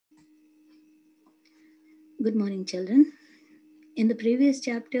Good morning, children. In the previous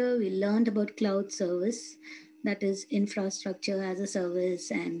chapter, we learned about cloud service, that is, infrastructure as a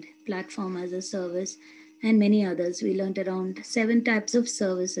service and platform as a service, and many others. We learned around 7 types of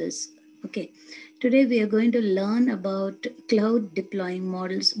services. Okay, today we are going to learn about cloud deploying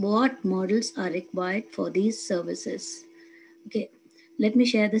models. What models are required for these services? Okay, let me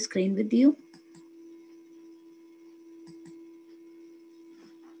share the screen with you.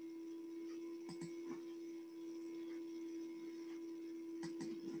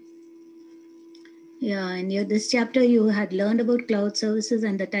 Yeah, in this chapter, you had learned about cloud services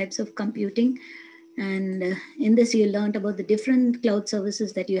and the types of computing. And in this, you learned about the different cloud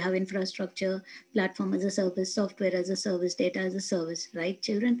services that you have: infrastructure, platform as a service, software as a service, data as a service, right,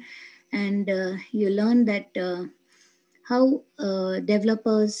 children? And you learned that how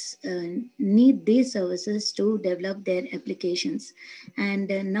developers need these services to develop their applications. And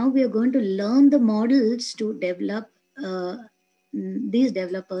now we are going to learn the models to develop these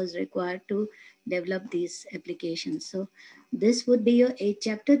developers required to develop these applications. So this would be your 8th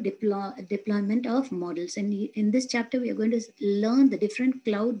chapter, deployment of models. And in this chapter, we are going to learn the different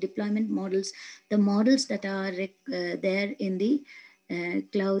cloud deployment models, the models that are there in the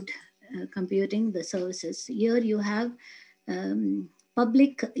cloud computing, the services. Here you have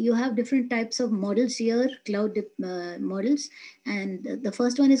public, you have different types of models here, cloud models. And the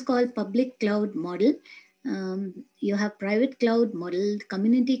first one is called public cloud model. You have private cloud model,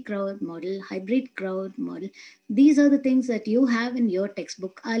 community cloud model, hybrid cloud model. These are the things that you have in your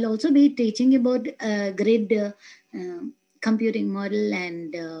textbook. I'll also be teaching about grid computing model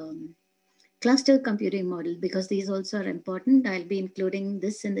and cluster computing model, because these also are important. I'll be including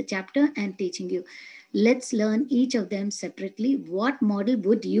this in the chapter and teaching you. Let's learn each of them separately. What model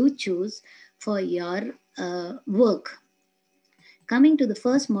would you choose for your work? Coming to the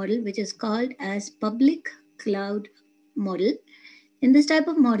first model, which is called as public cloud model. In this type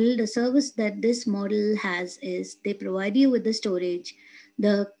of model, the service that this model has is they provide you with the storage,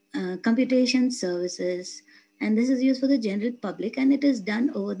 the computation services, and this is used for the general public, and it is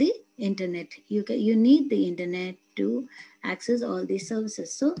done over the internet. You need the internet to access all these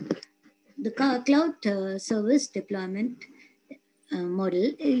services. So the cloud service deployment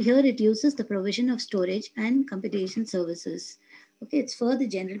model, here it uses the provision of storage and computation services. Okay, it's for the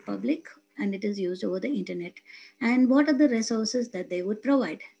general public and it is used over the internet. And what are the resources that they would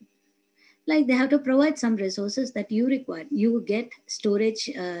provide? Like they have to provide some resources that you require. You get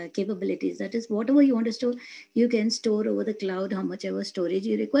storage capabilities, that is whatever you want to store, you can store over the cloud how much ever storage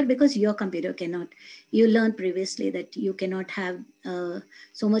you require, because your computer cannot. You learned previously that you cannot have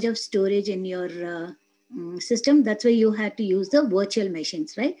so much of storage in your system. That's why you had to use the virtual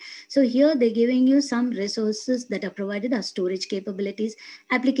machines, right? So here they're giving you some resources that are provided as storage capabilities.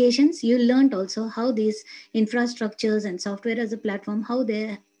 Applications, you learned also how these infrastructures and software as a platform, how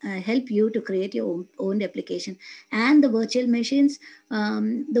they help you to create your own application. And the virtual machines,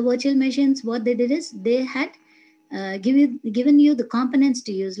 what they did is they had given you the components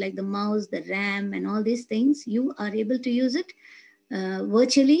to use, like the mouse, the RAM, and all these things. You are able to use it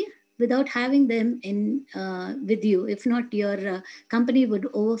virtually without having them in with you. If not, your company would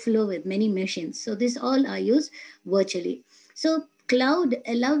overflow with many machines. So this all are used virtually. So cloud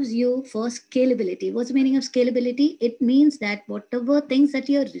allows you for scalability. What's the meaning of scalability? It means that whatever things that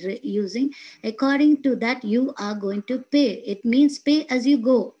you're using, according to that you are going to pay. It means pay as you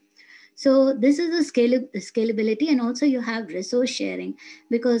go. So this is the scalability. And also you have resource sharing,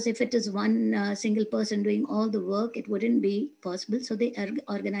 because if it is one single person doing all the work, it wouldn't be possible. So the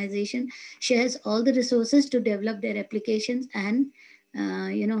organization shares all the resources to develop their applications and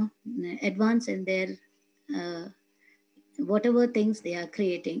advance in their uh, whatever things they are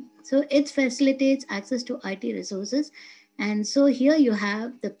creating. So it facilitates access to IT resources. And so here you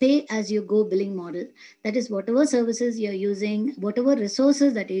have the pay as you go billing model. That is, whatever services you're using, whatever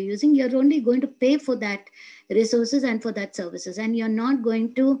resources that you're using, you're only going to pay for that resources and for that services. And you're not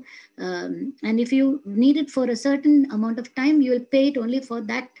going to, and if you need it for a certain amount of time, you will pay it only for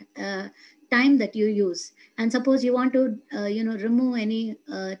that time that you use. And suppose you want to, remove any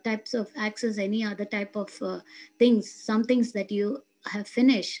types of access, any other type of things, some things that you have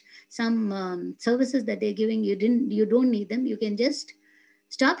finished, some services that they're giving you don't need them, you can just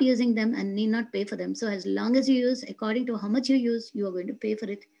stop using them and need not pay for them. So as long as you use, according to how much you use, you are going to pay for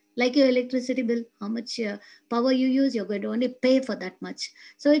it. Like your electricity bill, how much power you use, you're going to only pay for that much.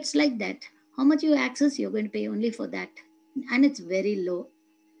 So it's like that. How much you access, you're going to pay only for that, and it's very low.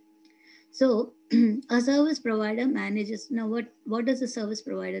 So a service provider manages. Now what does a service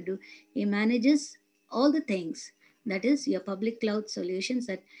provider do? He manages all the things. That is your public cloud solutions,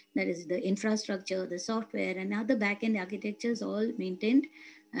 that is the infrastructure, the software, and other backend architectures all maintained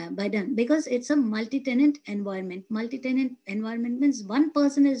by them, because it's a multi-tenant environment. Multi-tenant environment means one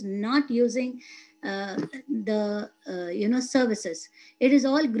person is not using the services. It is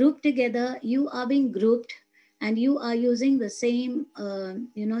all grouped together. You are being grouped, and you are using the same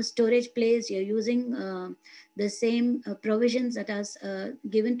storage place. You're using the same provisions that are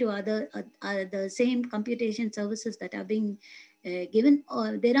given to other the same computation services that are being given.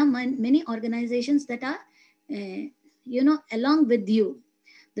 Or there are many organizations that are along with you.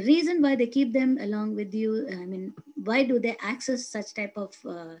 The reason why they keep them along with you, I mean, why do they access such type of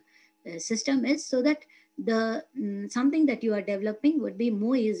system, is so that the something that you are developing would be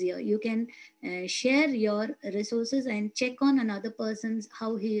more easier. You can share your resources and check on another person's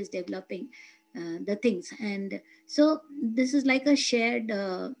how he is developing the things. And so this is like a shared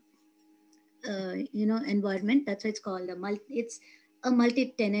environment. That's why it's called a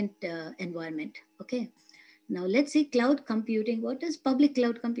multi-tenant environment. Okay, now let's see cloud computing. What is public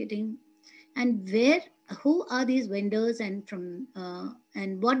cloud computing, and who are these vendors, and from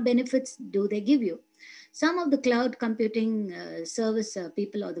and what benefits do they give you? Some of the cloud computing service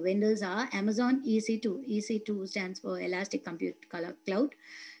people or the vendors are Amazon EC2. EC2 stands for Elastic Compute Cloud.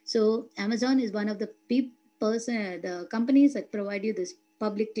 So Amazon is one of the the companies that provide you this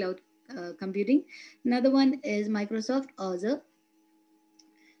public cloud computing. Another one is Microsoft Azure,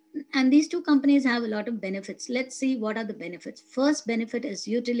 and these two companies have a lot of benefits. Let's see what are the benefits. First benefit is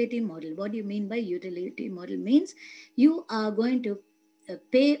utility model. What do you mean by utility model? Means you are going to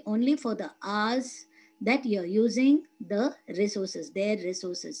pay only for the hours that you're using the resources, their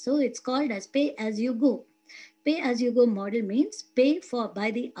resources. So it's called as pay as you go. Pay as you go model means pay for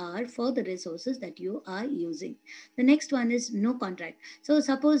by the hour for the resources that you are using. The next one is no contract. So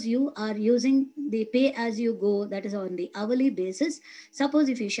suppose you are using the pay as you go, that is on the hourly basis. Suppose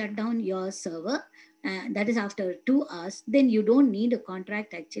if you shut down your server, that is after 2 hours, then you don't need a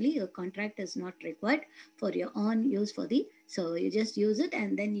contract. Actually, a contract is not required for your own use for the server. You just use it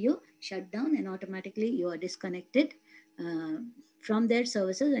and then you shut down, and automatically you are disconnected from their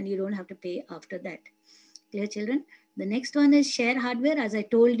services, and you don't have to pay after that. Clear, children? The next one is share hardware. As I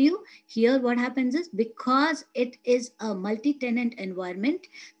told you, here what happens is, because it is a multi-tenant environment,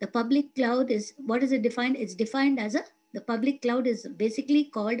 the public cloud is, what is it defined? It's defined as the public cloud is basically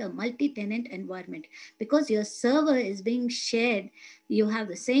called a multi-tenant environment, because your server is being shared. You have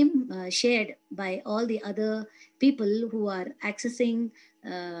the same shared by all the other people who are accessing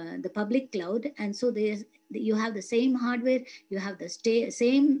the public cloud. And so you have the same hardware, you have the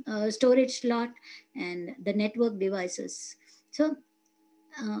same storage slot, and the network devices. So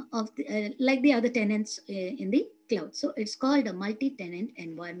like the other tenants in the cloud. So it's called a multi-tenant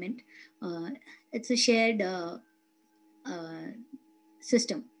environment. It's a shared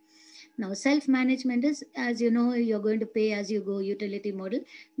system. Now, self-management is, as you know, you're going to pay as you go utility model,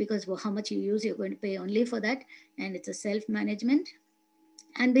 because how much you use, you're going to pay only for that. And it's a self-management.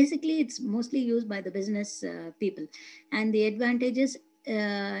 And basically, it's mostly used by the business people. And the advantages,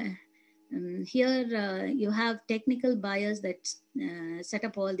 here you have technical buyers that set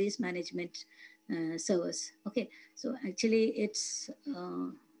up all these management servers. Okay, so actually it's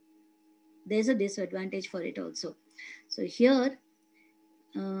there's a disadvantage for it also. So here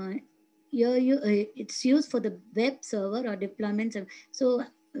it's used for the web server or deployments. So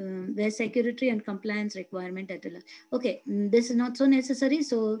where security and compliance requirement at okay, this is not so necessary.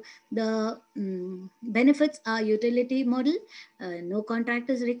 So the benefits are utility model, no contract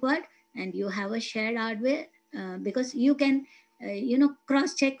is required, and you have a shared hardware, because you can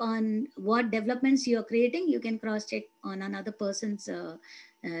cross check on what developments you are creating. You can cross check on another person's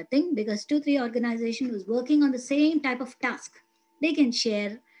thing, because 2-3 organization who's working on the same type of task, they can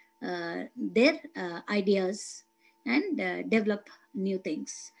share their ideas and develop new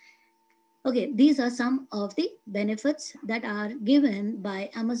things. Okay, these are some of the benefits that are given by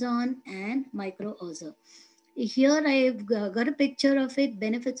Amazon and Micro Azure. Here I've got a picture of it,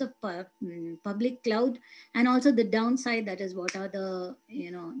 benefits of public cloud, and also the downside, that is what are the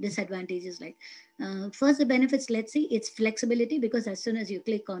disadvantages. Like first, the benefits, let's see, it's flexibility, because as soon as you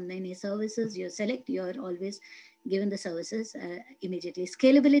click on any services you select, you're always given the services immediately.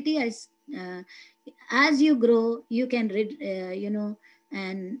 Scalability, as you grow, you can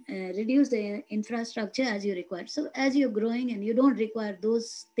reduce the infrastructure as you require. So as you're growing and you don't require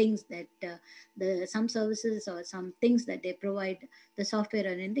those things that some services or some things that they provide, the software or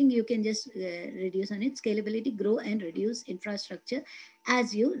anything, you can just reduce on it. Scalability, grow and reduce infrastructure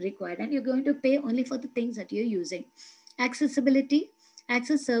as you require, and you're going to pay only for the things that you're using. Accessibility,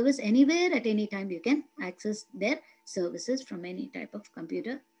 access service anywhere at any time, you can access their services from any type of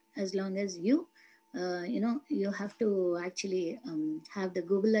computer, as long as you you have to actually have the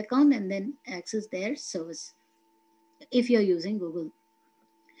Google account and then access their service if you're using Google.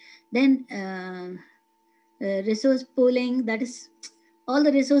 Then resource pooling, that is, all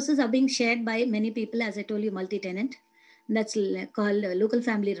the resources are being shared by many people, as I told you, multi-tenant. That's called local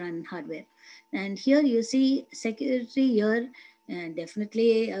family run hardware. And here you see security here.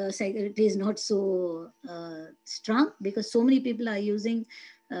 Definitely security is not so strong, because so many people are using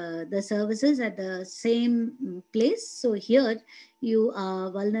the services at the same place. So here you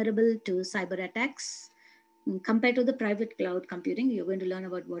are vulnerable to cyber attacks. Compared to the private cloud computing, you're going to learn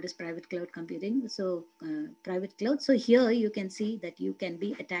about what is private cloud computing. So private cloud, so here you can see that you can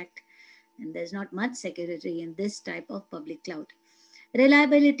be attacked, and there's not much security in this type of public cloud.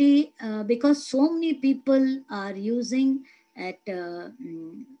 Reliability, because so many people are using at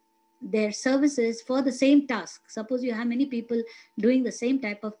their services for the same task. Suppose you have many people doing the same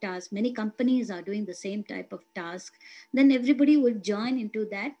type of task, many companies are doing the same type of task, then everybody would join into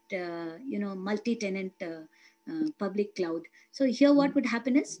that multi-tenant public cloud. So here what would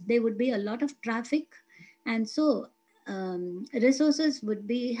happen is there would be a lot of traffic, and so resources would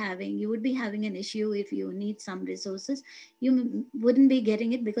be having, you would be having an issue. If you need some resources, you wouldn't be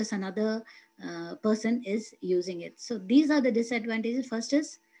getting it because another person is using it. So these are the disadvantages. First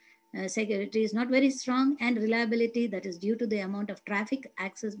is security is not very strong, and reliability, that is due to the amount of traffic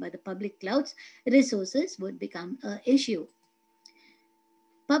accessed by the public clouds, resources would become an issue.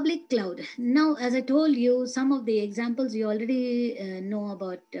 Public cloud. Now, as I told you, some of the examples you already know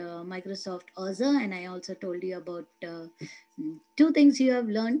about Microsoft Azure, and I also told you about two things you have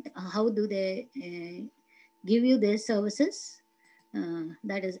learned. How do they give you their services?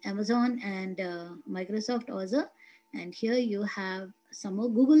 That is Amazon and Microsoft Azure. And here you have some more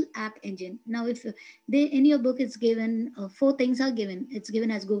Google App Engine. Now, if they in your book, it's given four things are given. It's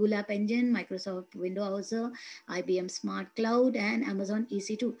given as Google App Engine, Microsoft Windows Azure, IBM Smart Cloud, and Amazon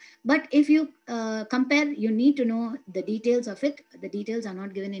EC2. But if you compare, you need to know the details of it. The details are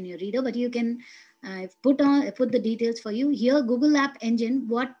not given in your reader, but you can put the details for you here. Google App Engine,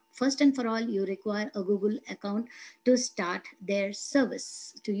 what first and for all, you require a Google account to start their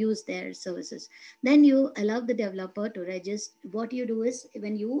service, to use their services. Then you allow the developer to register. What you do is,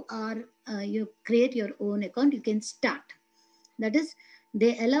 when you are you create your own account, you can start. That is,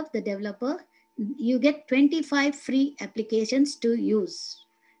 they allow the developer, you get 25 free applications to use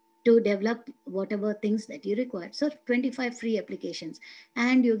to develop whatever things that you require. So 25 free applications,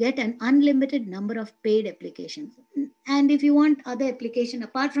 and you get an unlimited number of paid applications. And if you want other application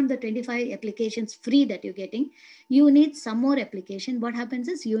apart from the 25 applications free that you're getting, you need some more application. What happens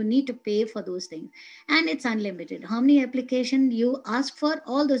is you need to pay for those things, and it's unlimited. How many application you ask for,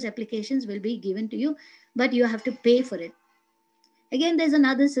 all those applications will be given to you, but you have to pay for it. Again, there's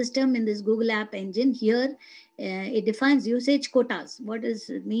another system in this Google App Engine. Here, it defines usage quotas. What does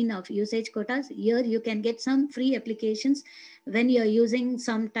it mean of usage quotas? Here, you can get some free applications when you're using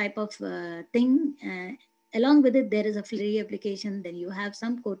some type of thing. Along with it, there is a free application. Then you have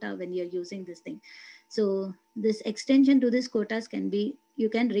some quota when you're using this thing. So this extension to this quotas can be, you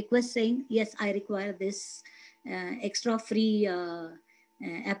can request saying, yes, I require this extra free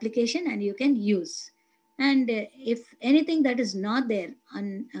application, and you can use. And if anything that is not there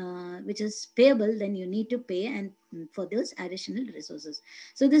on which is payable, then you need to pay and for those additional resources.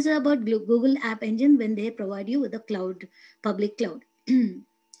 So this is about Google App Engine when they provide you with a cloud, public cloud.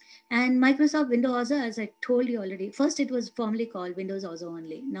 And Microsoft Windows Azure, as I told you already, first it was formerly called Windows Azure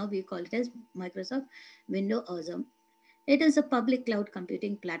only. Now we call it as Microsoft Windows Azure. It is a public cloud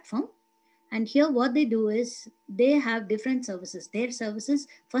computing platform. And here what they do is they have different services. Their services,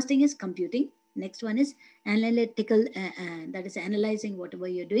 first thing is computing. Next one is analytical, that is analyzing whatever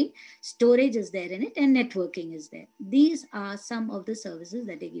you're doing. Storage is there in it, and networking is there. These are some of the services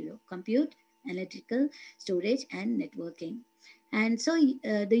that they give you: compute, analytical, storage, and networking. And so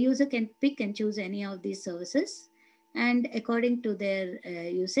the user can pick and choose any of these services, and according to their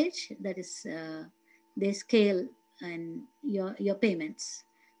usage, that is, they scale and your payments.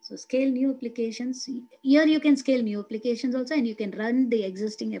 So scale new applications. Here you can scale new applications also, and you can run the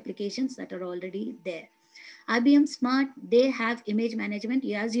existing applications that are already there. IBM Smart, they have image management.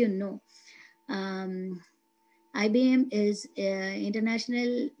 As you know, IBM is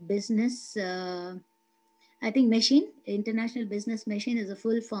international business. I think machine, international business machine is a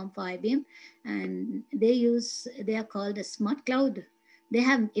full form for IBM, and they are called a smart cloud. They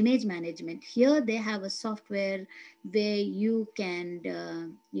have image management. Here they have a software where you can,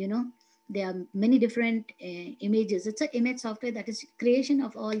 there are many different images. It's an image software that is creation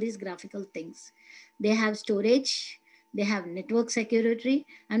of all these graphical things. They have storage. They have network security.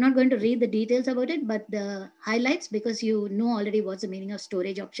 I'm not going to read the details about it, but the highlights, because you know already what's the meaning of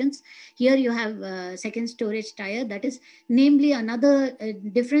storage options. Here you have second storage tier, that is namely another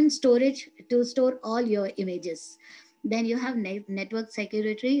different storage to store all your images. Then you have network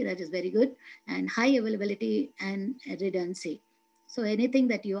security, that is very good, and high availability and redundancy. So anything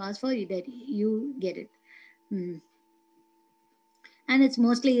that you ask for, you get it. Hmm. And it's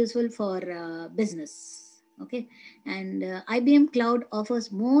mostly useful for business. Okay, and IBM Cloud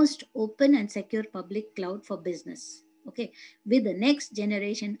offers most open and secure public cloud for business. Okay, with the next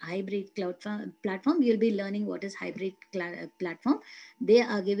generation hybrid cloud platform, you'll be learning what is hybrid platform. They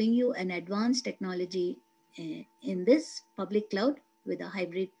are giving you an advanced technology in this public cloud with a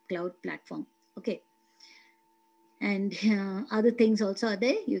hybrid cloud platform. Okay, and other things also are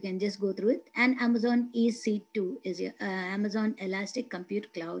there, you can just go through it. And Amazon EC2 is your Amazon Elastic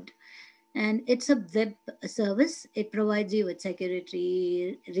Compute Cloud, and it's a web service. It provides you with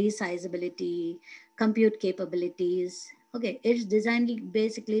security, resizability, compute capabilities. Okay, it's designed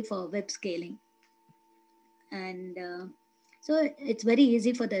basically for web scaling. And so it's very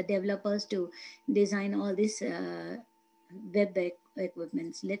easy for the developers to design all these web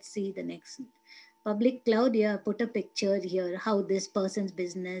equipments. Let's see the next. Public cloud, yeah, put a picture here how this person's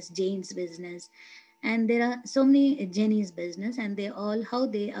business, Jane's business, and there are so many Jenny's business, and they all how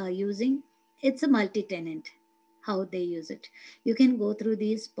they are using. It's a multi-tenant, how they use it. You can go through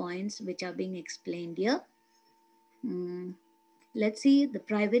these points which are being explained here. Mm, let's see the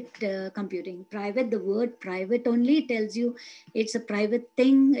private computing. Private, the word private only tells you it's a private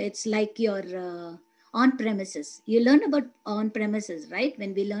thing. It's like your on premises. You learned about on premises, right?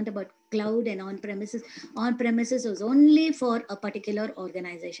 When we learned about cloud and on premises was only for a particular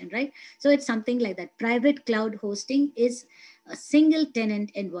organization, right? So it's something like that. Private cloud hosting is a single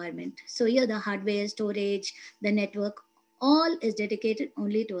tenant environment. So here the hardware, storage, the network, all is dedicated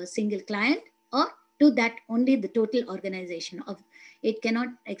only to a single client, or to that only the total organization of. It cannot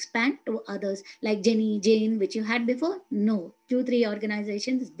expand to others like Jenny, Jane, which you had before. No, 2 3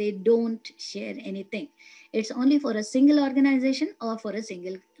 organizations, they don't share anything. It's only for a single organization or for a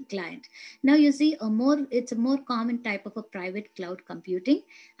single client. Now you see it's a more common type of a private cloud computing.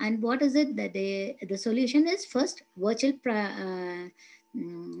 And what is it that the solution is? First,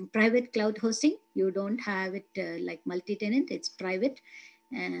 private cloud hosting. You don't have it like multi-tenant, it's private.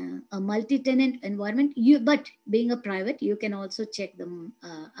 A multi-tenant environment, but being a private, you can also check the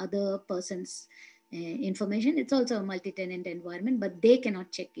other person's information. It's also a multi-tenant environment, but they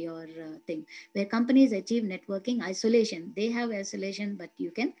cannot check your thing. Where companies achieve networking isolation, they have isolation, but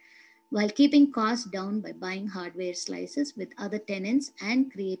you can, while keeping costs down by buying hardware slices with other tenants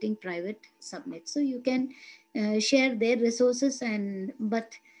and creating private subnets. So you can share their resources, and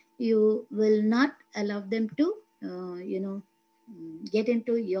but you will not allow them to get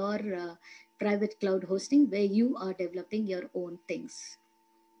into your private cloud hosting where you are developing your own things,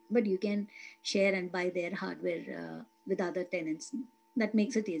 but you can share and buy their hardware with other tenants. That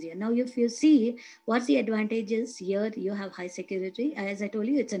makes it easier. Now if you see what's the advantages here, you have high security. As I told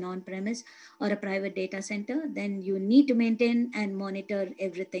you, it's an on-premise or a private data center. Then you need to maintain and monitor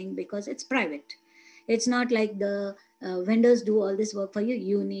everything because it's private. It's not like the vendors do all this work for you.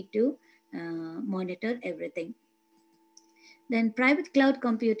 You need to monitor everything. Then private cloud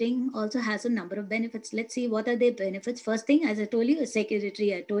computing also has a number of benefits. Let's see what are the benefits. First thing, as I told you, is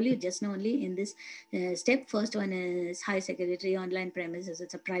security. I told you just now only in this step. First one is high security online premises.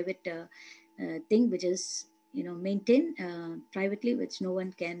 It's a private thing which is maintained privately, which no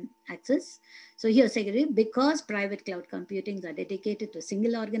one can access. So here security, because private cloud computings are dedicated to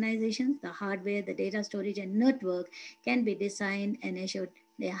single organizations, the hardware, the data storage and network can be designed and assured.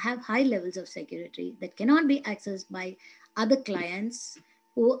 They have high levels of security that cannot be accessed by other clients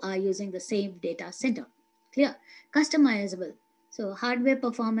who are using the same data center. Clear? Customizable. So hardware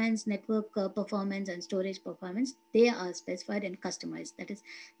performance, network performance, and storage performance, they are specified and customized. That is,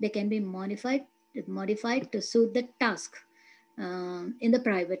 they can be modified to suit the task. In the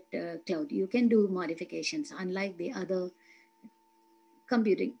private cloud, you can do modifications, unlike the other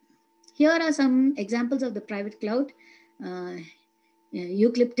computing. Here are some examples of the private cloud.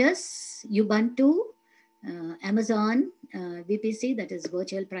 Eucalyptus, Ubuntu, Amazon VPC, that is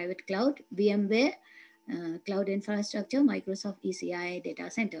Virtual Private Cloud, VMware, Cloud Infrastructure, Microsoft ECI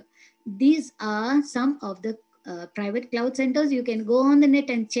Data Center. These are some of the private cloud centers. You can go on the net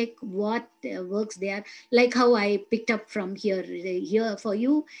and check what works there, like how I picked up from here. Here for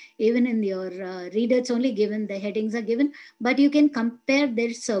you, even in your reader, it's only given, the headings are given, but you can compare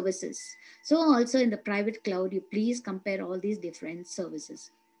their services. So also in the private cloud, you please compare all these different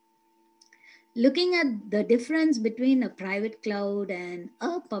services. Looking at the difference between a private cloud and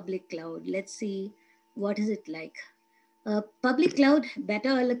a public cloud, let's see what is it like. Public cloud, better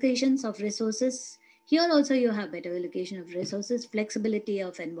allocations of resources. Here also you have better allocation of resources, flexibility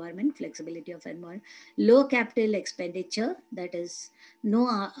of environment, low capital expenditure, that is no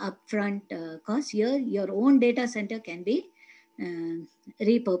upfront cost. Here your own data center can be uh,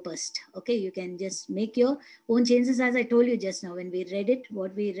 repurposed. Okay, you can just make your own changes, as I told you just now when we read it,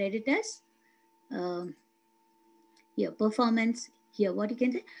 what we read it as. Um Here performance, here what you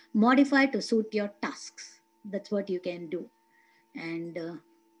can say, modify to suit your tasks. That's what you can do. And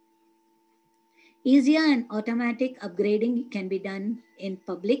easier and automatic upgrading can be done in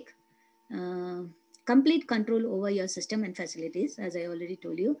public. Uh, Complete control over your system and facilities, as I already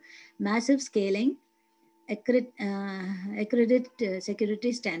told you. Massive scaling, accredited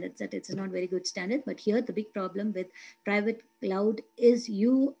security standards, that it's not very good standard. But here the big problem with private cloud is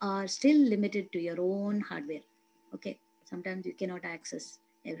you are still limited to your own hardware. Okay, sometimes you cannot access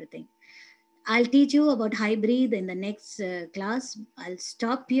everything. I'll teach you about hybrid in the next class. I'll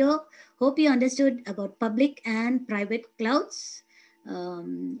stop here. Hope you understood about public and private clouds.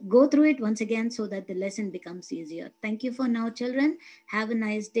 Go through it once again so that the lesson becomes easier. Thank you for now, children. Have a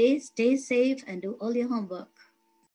nice day. Stay safe and do all your homework.